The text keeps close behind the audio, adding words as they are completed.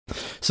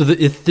So the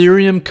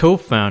Ethereum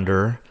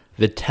co-founder,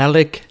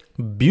 Vitalik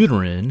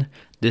Buterin,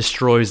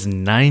 destroys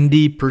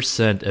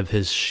 90% of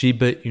his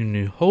Shiba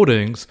Inu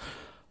holdings,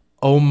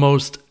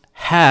 almost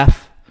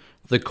half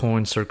the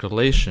coin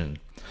circulation.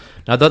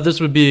 Now, I thought this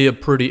would be a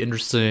pretty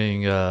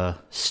interesting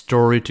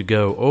story to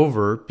go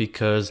over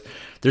because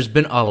there's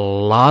been a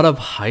lot of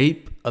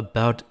hype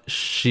about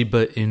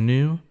Shiba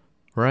Inu,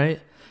 right?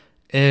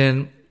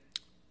 And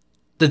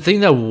the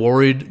thing that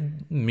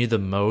worried me the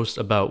most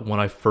about when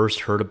I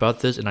first heard about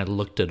this and I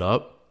looked it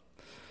up,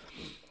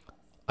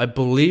 I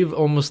believe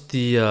almost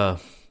the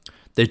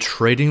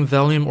trading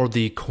volume or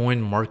the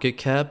coin market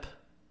cap,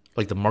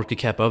 like the market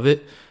cap of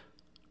it,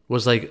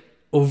 was like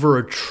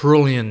over $1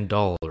 trillion.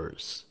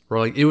 Or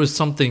like it was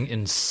something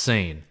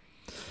insane.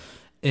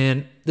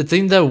 And the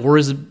thing that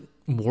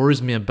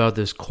worries me about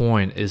this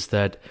coin is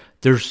that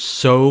there's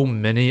so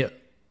many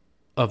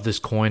of this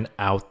coin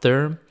out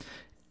there,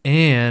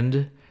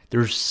 and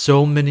there's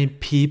so many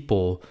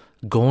people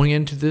going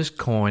into this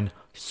coin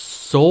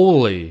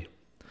solely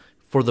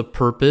for the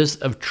purpose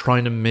of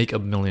trying to make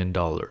 $1 million,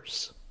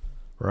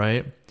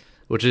 right?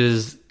 Which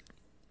is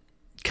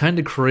kind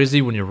of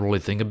crazy when you really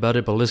think about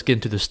it, but let's get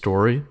into the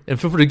story. And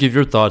feel free to give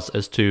your thoughts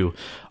as to,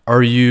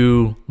 are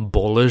you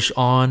bullish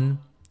on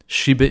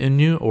Shiba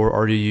Inu or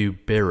are you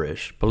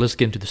bearish? But let's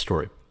get into the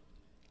story.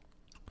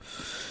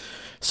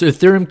 So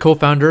Ethereum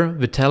co-founder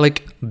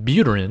Vitalik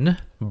Buterin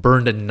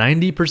burned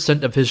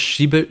 90% of his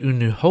Shiba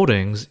Inu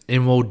holdings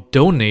and will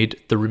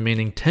donate the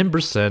remaining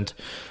 10%,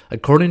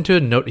 according to a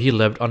note he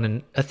left on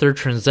an Ether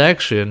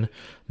transaction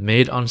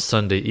made on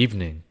Sunday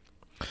evening.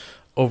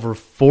 Over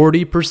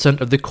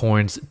 40% of the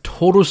coin's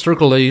total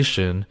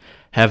circulation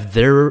have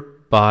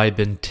thereby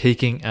been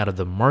taken out of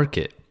the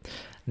market.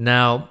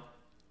 Now,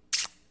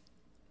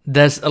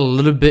 that's a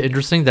little bit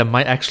interesting. That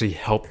might actually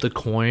help the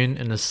coin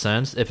in a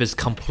sense if it's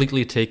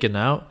completely taken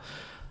out.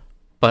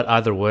 But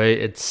either way,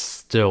 it's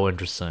still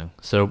interesting.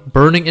 So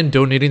burning and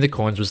donating the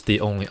coins was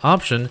the only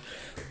option,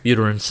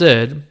 Buterin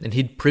said, and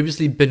he'd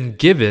previously been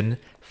given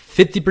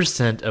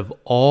 50% of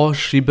all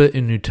Shiba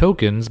Inu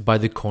tokens by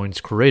the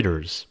coin's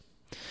creators.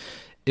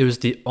 It was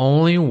the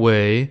only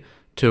way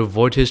to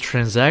avoid his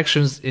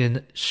transactions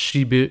in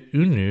Shiba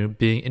Inu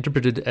being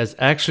interpreted as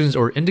actions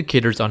or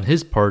indicators on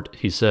his part,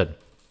 he said.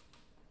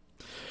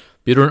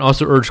 Buterin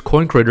also urged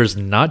coin creators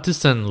not to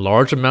send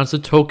large amounts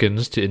of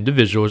tokens to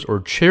individuals or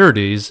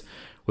charities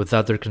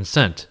without their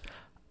consent.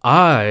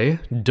 I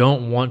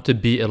don't want to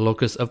be a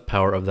locus of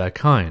power of that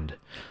kind.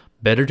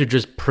 Better to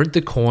just print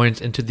the coins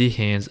into the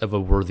hands of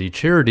a worthy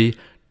charity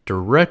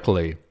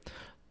directly.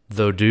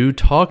 Though do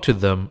talk to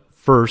them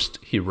first,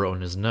 he wrote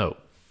in his note.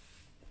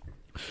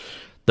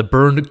 The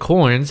burned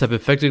coins have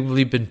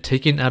effectively been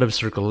taken out of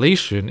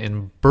circulation,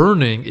 and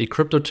burning a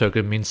crypto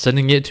token means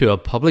sending it to a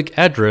public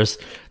address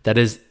that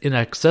is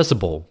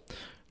inaccessible,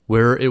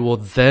 where it will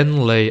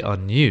then lay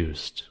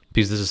unused,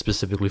 because this is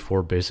specifically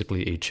for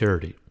basically a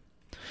charity.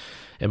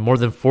 And more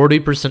than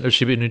 40% of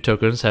Shiba Inu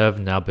tokens have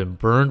now been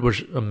burned,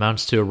 which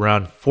amounts to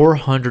around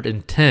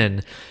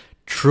 410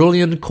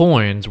 trillion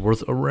coins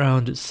worth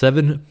around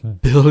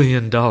 $7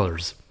 billion.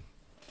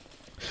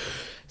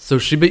 So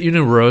Shiba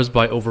Inu rose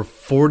by over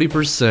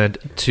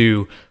 40%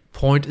 to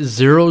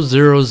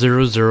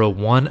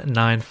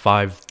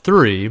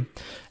 0.00001953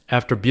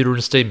 after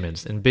Buterin's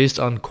statements. And based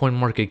on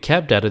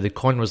CoinMarketCap data, the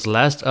coin was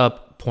last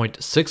up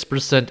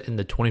 0.6% in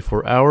the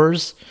 24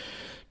 hours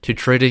to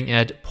trading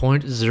at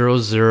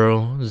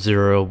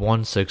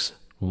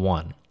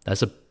 0.000161.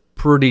 That's a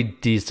pretty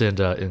decent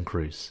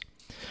increase.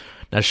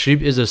 Now,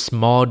 SHIB is a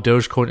small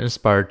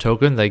Dogecoin-inspired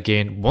token that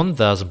gained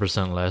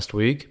 1,000% last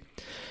week.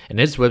 And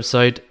its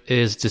website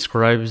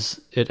describes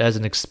it as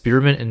an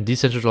experiment in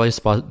decentralized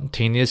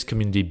spontaneous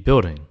community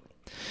building.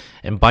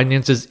 And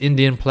Binance's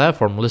Indian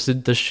platform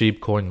listed the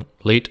SHIB coin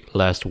late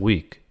last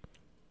week.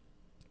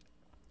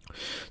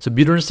 So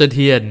Buterin said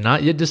he had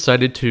not yet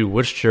decided to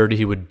which charity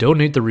he would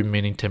donate the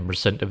remaining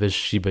 10% of his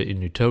Shiba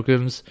Inu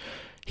tokens.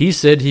 He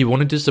said he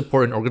wanted to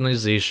support an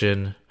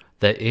organization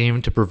that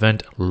aimed to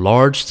prevent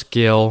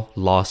large-scale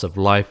loss of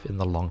life in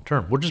the long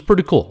term, which is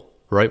pretty cool,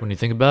 right, when you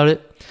think about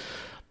it?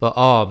 But,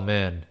 oh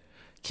man,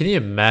 can you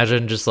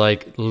imagine just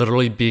like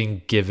literally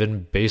being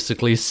given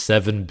basically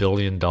 $7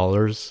 billion?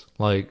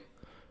 Like,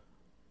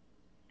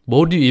 what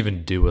would you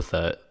even do with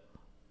that?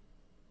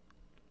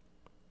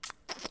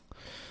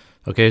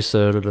 Okay,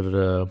 so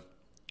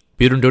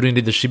Buterin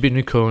donated the Shiba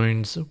Inu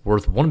coins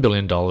worth $1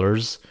 billion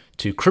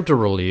to Crypto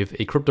Relief,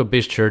 a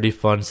crypto-based charity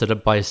fund set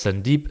up by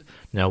Sandeep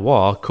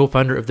Nawal,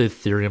 co-founder of the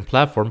Ethereum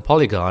platform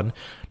Polygon,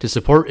 to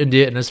support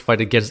India in its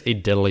fight against a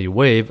deadly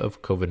wave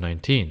of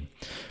COVID-19.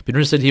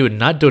 Buterin said he would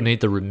not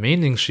donate the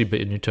remaining Shiba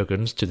Inu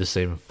tokens to the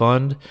same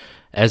fund,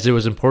 as it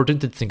was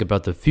important to think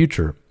about the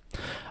future.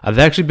 I've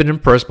actually been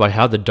impressed by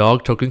how the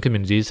dog token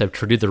communities have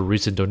treated their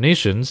recent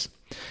donations,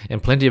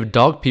 and plenty of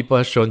dog people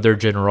have shown their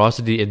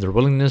generosity and their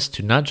willingness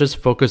to not just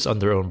focus on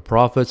their own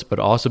profits, but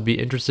also be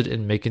interested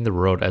in making the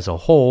world as a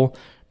whole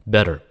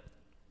better,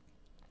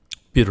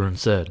 Buterin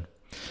said.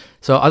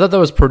 So I thought that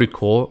was pretty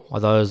cool. I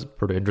thought it was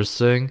pretty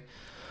interesting.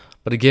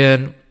 But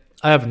again,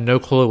 I have no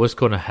clue what's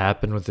going to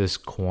happen with this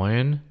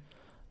coin.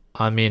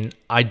 I mean,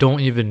 I don't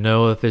even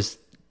know if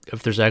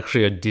there's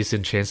actually a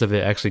decent chance of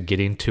it actually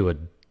getting to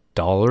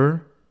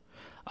 $1.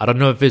 I don't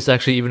know if it's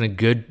actually even a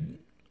good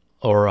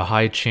or a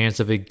high chance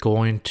of it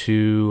going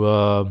to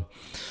a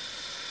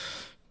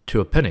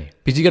penny.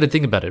 Because you got to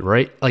think about it,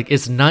 right? Like,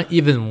 it's not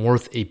even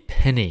worth a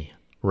penny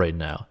right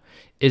now.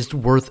 It's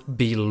worth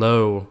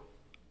below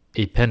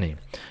a penny.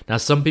 Now,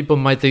 some people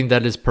might think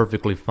that is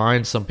perfectly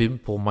fine. Some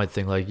people might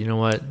think like, you know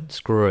what,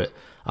 screw it.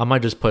 I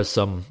might just put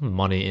some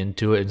money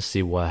into it and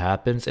see what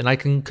happens. And I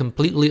can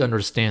completely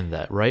understand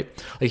that, right?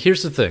 Like,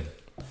 here's the thing,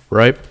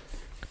 right?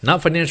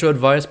 Not financial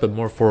advice, but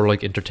more for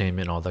like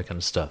entertainment and all that kind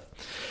of stuff.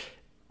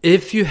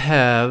 If you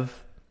have,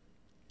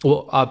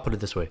 well, I'll put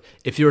it this way.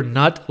 If you're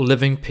not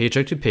living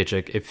paycheck to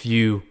paycheck, if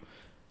you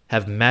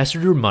have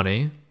mastered your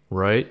money,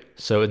 right?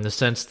 So in the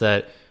sense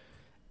that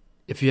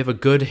if you have a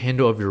good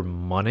handle of your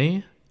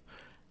money,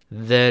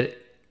 that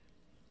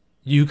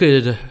you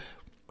could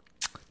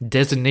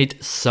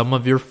designate some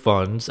of your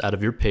funds out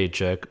of your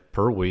paycheck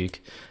per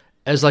week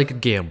as like a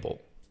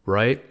gamble,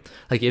 right?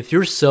 Like if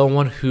you're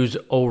someone who's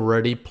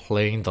already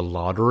playing the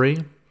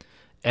lottery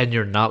and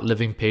you're not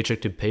living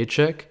paycheck to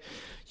paycheck,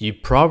 you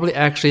probably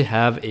actually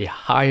have a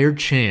higher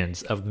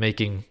chance of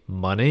making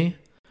money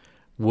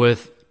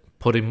with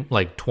putting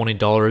like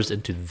 $20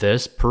 into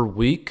this per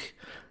week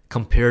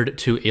compared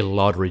to a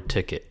lottery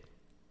ticket.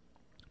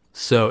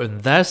 So in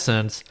that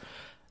sense,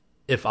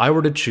 if I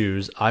were to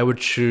choose, I would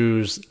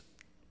choose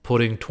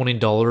putting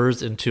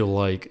 $20 into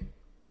like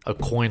a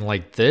coin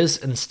like this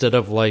instead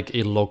of like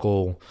a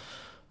local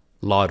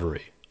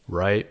lottery,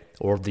 right?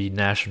 Or the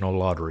national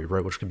lottery,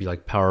 right? Which could be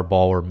like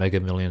Powerball or Mega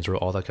Millions or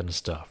all that kind of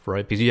stuff,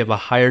 right? Because you have a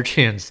higher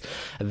chance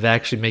of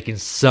actually making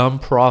some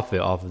profit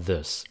off of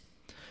this.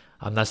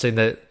 I'm not saying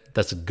that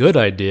that's a good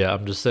idea.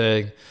 I'm just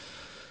saying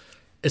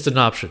it's an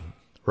option,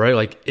 right?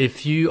 Like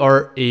if you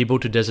are able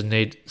to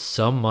designate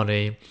some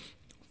money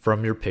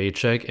from your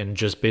paycheck and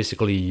just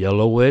basically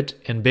yellow it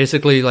and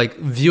basically like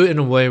view it in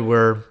a way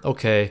where,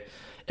 okay,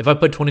 if I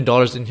put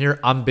 $20 in here,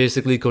 I'm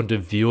basically going to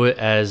view it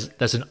as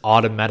that's an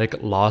automatic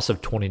loss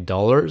of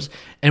 $20.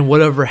 And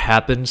whatever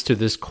happens to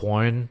this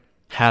coin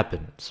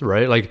happens,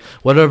 right? Like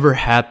whatever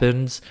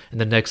happens in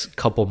the next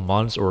couple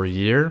months or a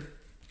year,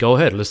 go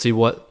ahead. Let's see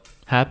what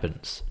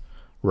happens,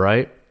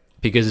 right?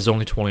 Because it's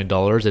only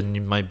 $20 and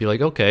you might be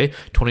like, okay,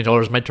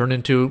 $20 might turn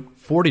into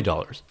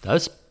 $40.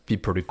 That's be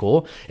pretty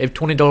cool. If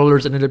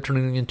 $20 ended up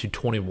turning into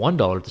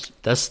 $21,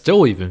 that's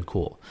still even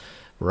cool,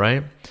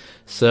 right?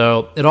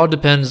 So it all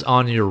depends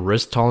on your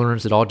risk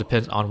tolerance. It all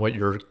depends on what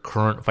your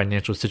current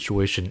financial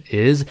situation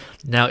is.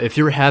 Now, if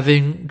you're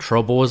having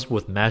troubles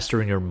with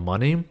mastering your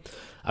money,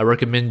 I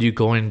recommend you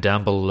going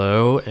down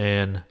below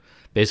and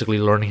basically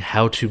learning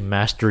how to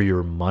master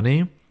your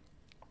money.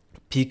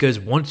 Because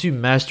once you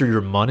master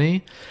your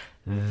money,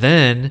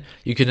 then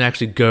you can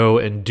actually go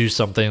and do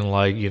something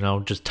like,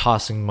 just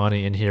tossing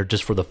money in here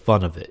just for the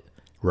fun of it,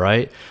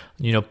 right?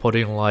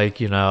 Putting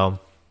like,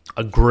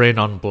 a grain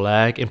on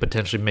black and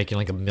potentially making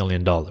like $1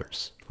 million,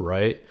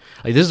 right?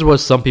 Like this is what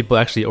some people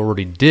actually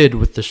already did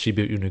with the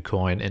Shiba Inu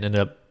coin and ended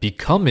up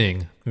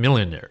becoming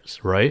millionaires,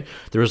 right?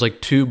 There was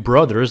like two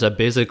brothers that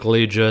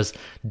basically just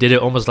did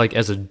it almost like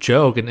as a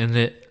joke and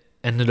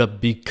ended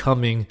up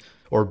becoming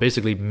or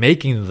basically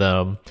making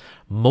them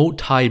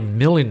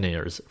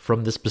multi-millionaires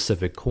from this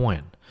specific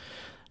coin.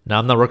 Now,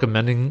 I'm not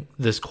recommending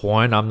this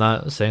coin. I'm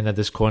not saying that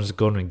this coin is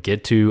going to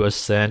get to a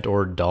cent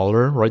or a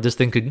dollar, right? This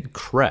thing could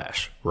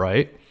crash,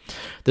 right?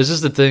 This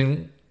is the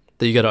thing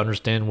that you got to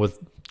understand with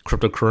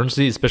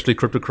cryptocurrency, especially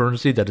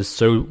cryptocurrency that is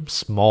so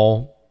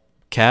small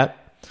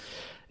cap,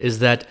 is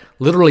that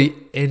literally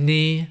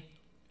any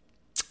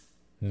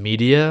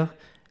media,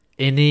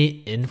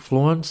 any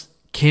influence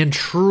can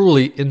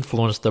truly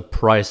influence the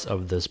price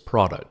of this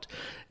product.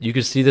 You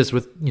can see this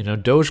with,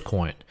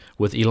 Dogecoin,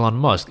 with Elon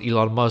Musk.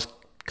 Elon Musk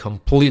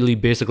completely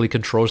basically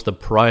controls the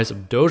price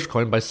of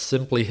Dogecoin by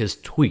simply his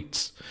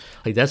tweets.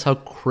 Like that's how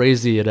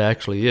crazy it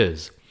actually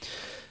is.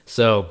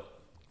 So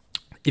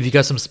if you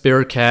got some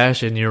spare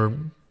cash and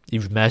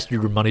you've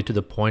mastered your money to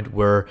the point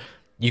where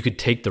you could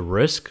take the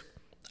risk,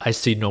 I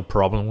see no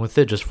problem with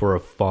it just for a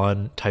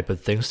fun type of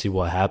thing, see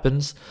what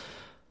happens.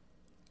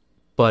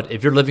 But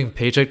if you're living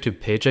paycheck to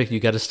paycheck, you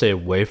got to stay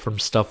away from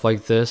stuff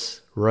like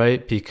this,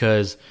 right?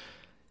 Because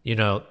you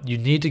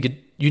need to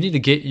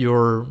get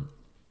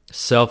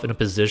yourself in a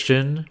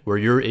position where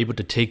you're able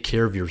to take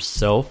care of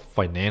yourself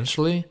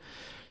financially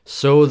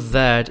so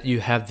that you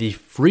have the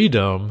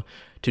freedom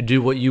to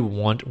do what you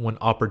want when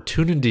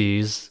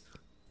opportunities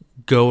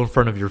go in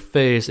front of your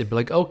face and be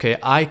like, okay,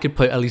 I could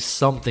put at least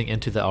something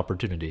into the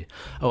opportunity.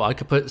 Oh, I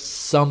could put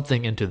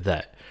something into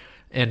that.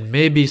 And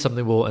maybe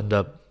something will end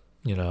up,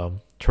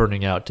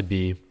 turning out to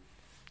be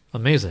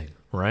amazing,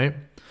 right?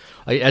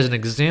 Like, as an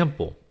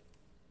example,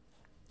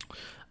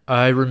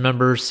 I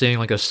remember seeing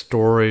like a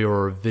story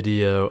or a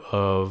video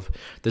of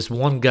this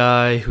one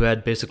guy who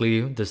had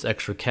basically this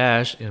extra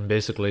cash and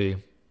basically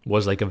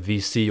was like a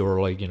VC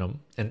or like,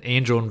 an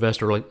angel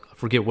investor, like I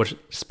forget what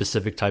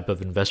specific type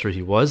of investor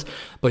he was,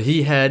 but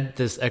he had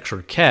this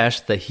extra cash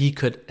that he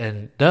could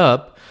end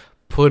up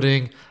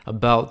putting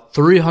about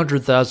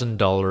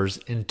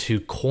 $300,000 into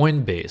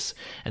Coinbase.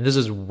 And this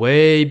is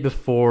way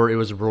before it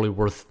was really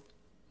worth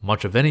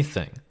much of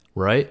anything,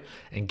 right?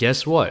 And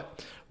guess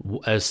what?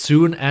 As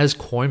soon as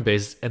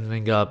Coinbase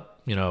ended up,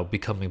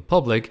 becoming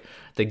public,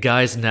 the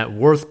guy's net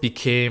worth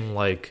became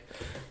like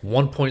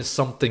 1 point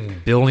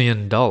something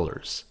billion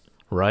dollars,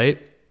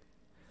 right?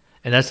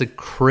 And that's a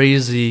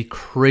crazy,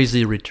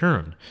 crazy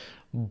return.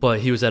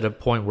 But he was at a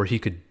point where he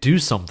could do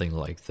something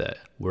like that,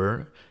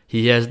 where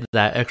he has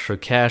that extra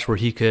cash where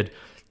he could,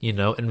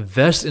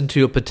 invest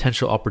into a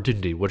potential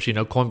opportunity, which,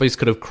 Coinbase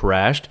could have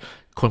crashed.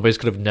 Coinbase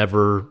could have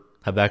never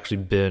have actually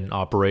been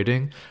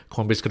operating.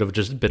 Coinbase could have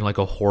just been like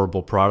a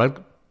horrible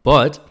product,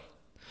 but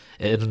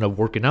it ended up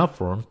working out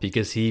for him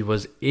because he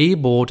was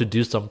able to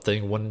do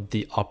something when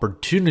the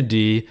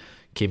opportunity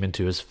came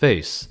into his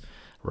face,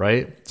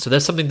 right? So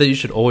that's something that you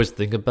should always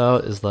think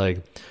about, is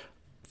like,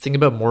 think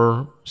about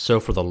more so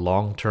for the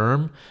long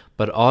term,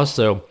 but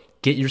also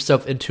get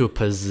yourself into a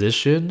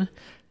position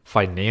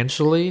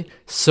financially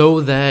so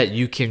that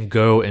you can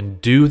go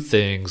and do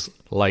things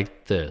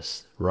like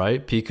this,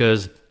 right?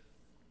 Because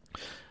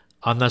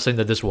I'm not saying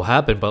that this will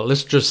happen, but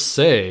let's just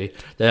say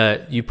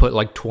that you put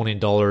like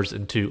 $20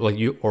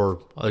 into or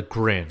a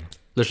grand.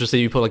 Let's just say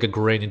you put like a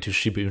grand into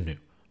Shiba Inu,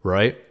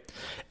 right?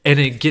 And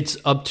it gets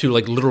up to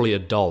like literally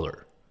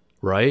 $1,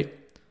 right?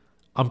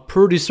 I'm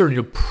pretty certain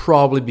you'll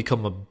probably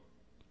become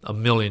a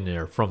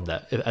millionaire from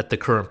that. At the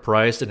current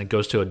price and it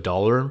goes to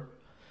 $1,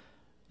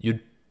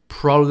 you'd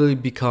probably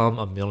become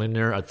a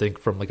millionaire, I think,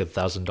 from like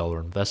 $1,000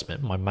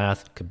 investment. My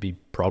math could be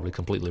probably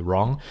completely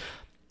wrong,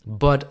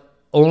 but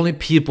only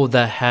people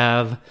that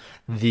have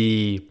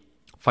the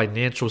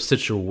financial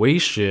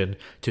situation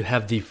to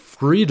have the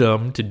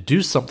freedom to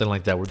do something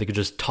like that, where they could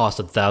just toss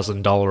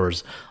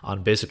 $1,000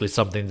 on basically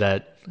something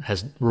that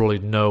has really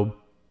no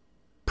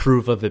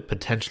proof of it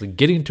potentially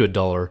getting to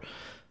 $1,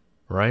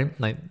 right?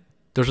 Like,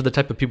 those are the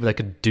type of people that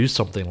could do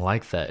something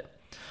like that,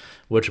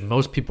 which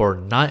most people are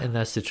not in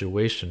that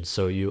situation.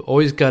 So you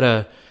always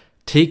gotta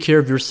take care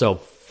of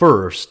yourself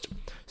first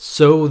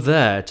so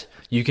that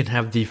you can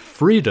have the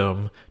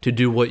freedom to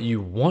do what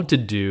you want to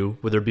do,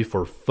 whether it be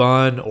for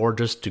fun or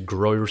just to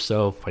grow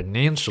yourself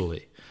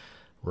financially,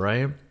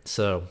 right?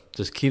 So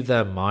just keep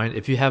that in mind.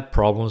 If you have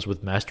problems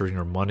with mastering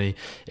your money,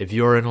 if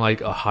you're in like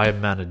a high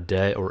amount of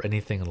debt or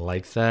anything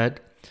like that,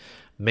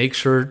 make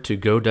sure to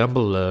go down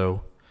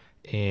below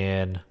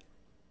and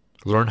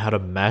learn how to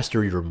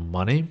master your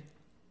money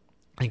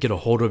and get a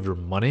hold of your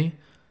money,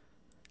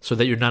 so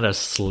that you're not a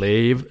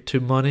slave to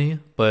money,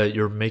 but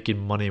you're making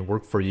money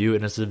work for you.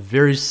 And it's a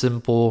very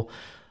simple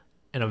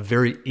and a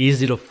very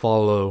easy to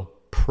follow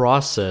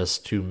process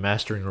to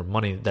mastering your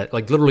money that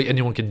like literally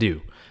anyone can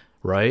do,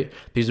 right?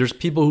 Because there's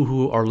people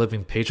who are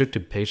living paycheck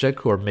to paycheck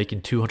who are making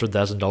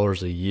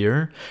 $200,000 a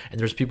year, and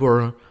there's people who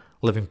are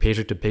living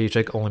paycheck to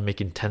paycheck only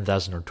making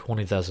 $10,000 or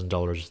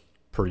 $20,000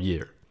 per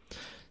year.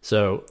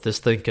 So this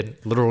thing can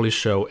literally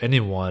show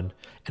anyone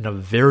in a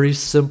very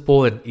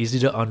simple and easy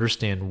to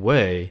understand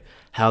way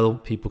how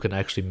people can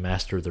actually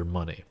master their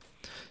money.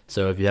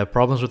 So if you have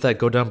problems with that,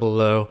 go down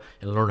below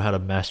and learn how to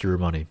master your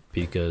money,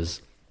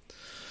 because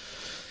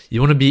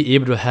you want to be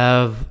able to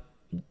have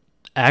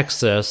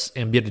access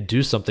and be able to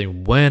do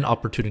something when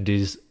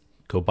opportunities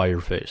go by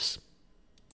your face.